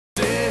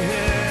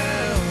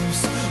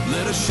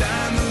to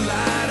shine the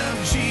light of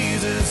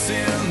Jesus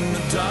in the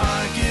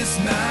darkest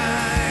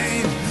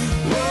night.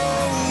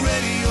 Oh,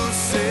 ready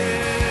yourselves,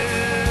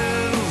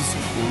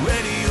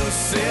 ready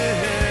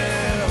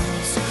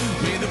yourselves.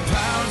 May the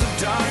powers of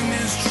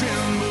darkness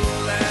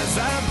tremble as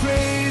our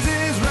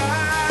praises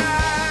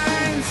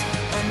rise.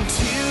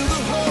 Until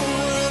the whole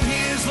world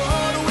hears,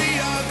 Lord, we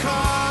are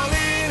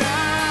calling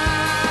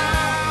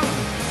out,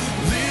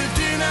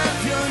 lifting up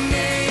your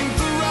name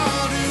for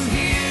all to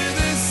hear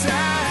the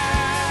sound.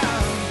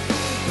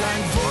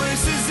 Like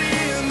voices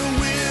in the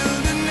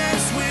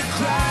wilderness, we're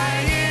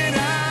crying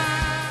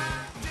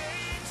out.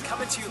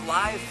 Coming to you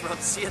live from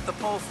See at the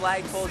Pole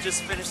flagpole,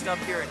 just finished up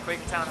here at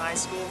Quakertown High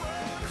School.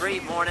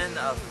 Great morning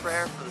of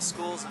prayer for the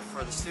schools and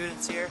for the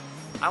students here.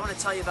 I want to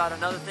tell you about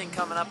another thing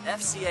coming up,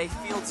 FCA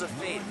Fields of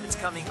Faith. It's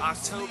coming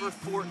October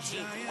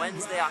 14th,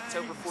 Wednesday,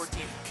 October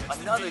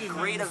 14th. Another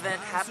great event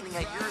happening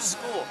at your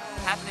school,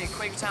 happening at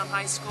Quakertown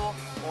High School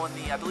on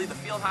the, I believe, the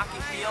field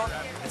hockey field.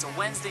 It's a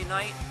Wednesday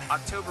night,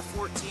 October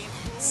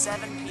 14th,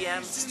 7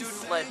 p.m.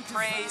 Student-led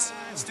praise,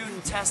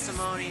 student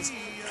testimonies.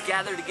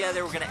 Gather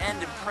together. We're going to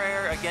end in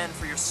prayer again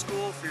for your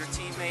school, for your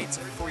teammates,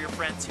 and for your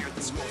friends here at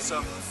the school.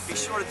 So be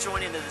sure to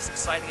join into this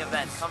exciting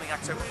event coming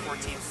October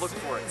 14th. Look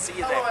for it. See you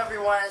there. Hello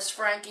everyone, it's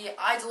Frankie.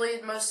 I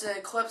deleted most of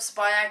the clips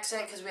by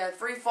accident because we had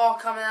free fall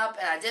coming up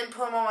and I didn't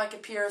put them on my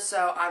computer,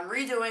 so I'm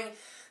redoing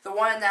the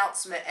one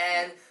announcement.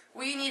 And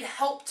we need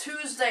help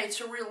Tuesday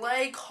to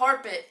relay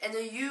carpet in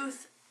the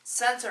youth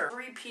center.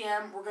 3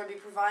 p.m. we're going to be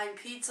providing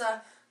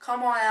pizza.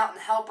 Come on out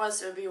and help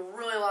us. It would be a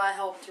really lot of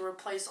help to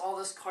replace all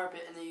this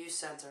carpet in the youth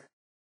center.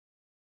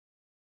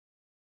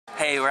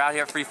 Hey, we're out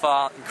here at Free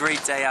Fall.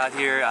 Great day out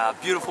here.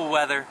 Beautiful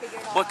weather.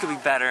 What could be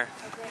better?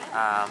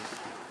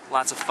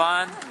 Lots of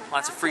fun,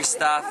 lots of free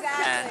stuff,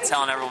 and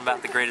telling everyone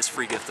about the greatest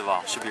free gift of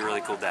all. Should be a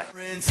really cool day.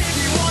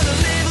 If you want to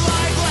live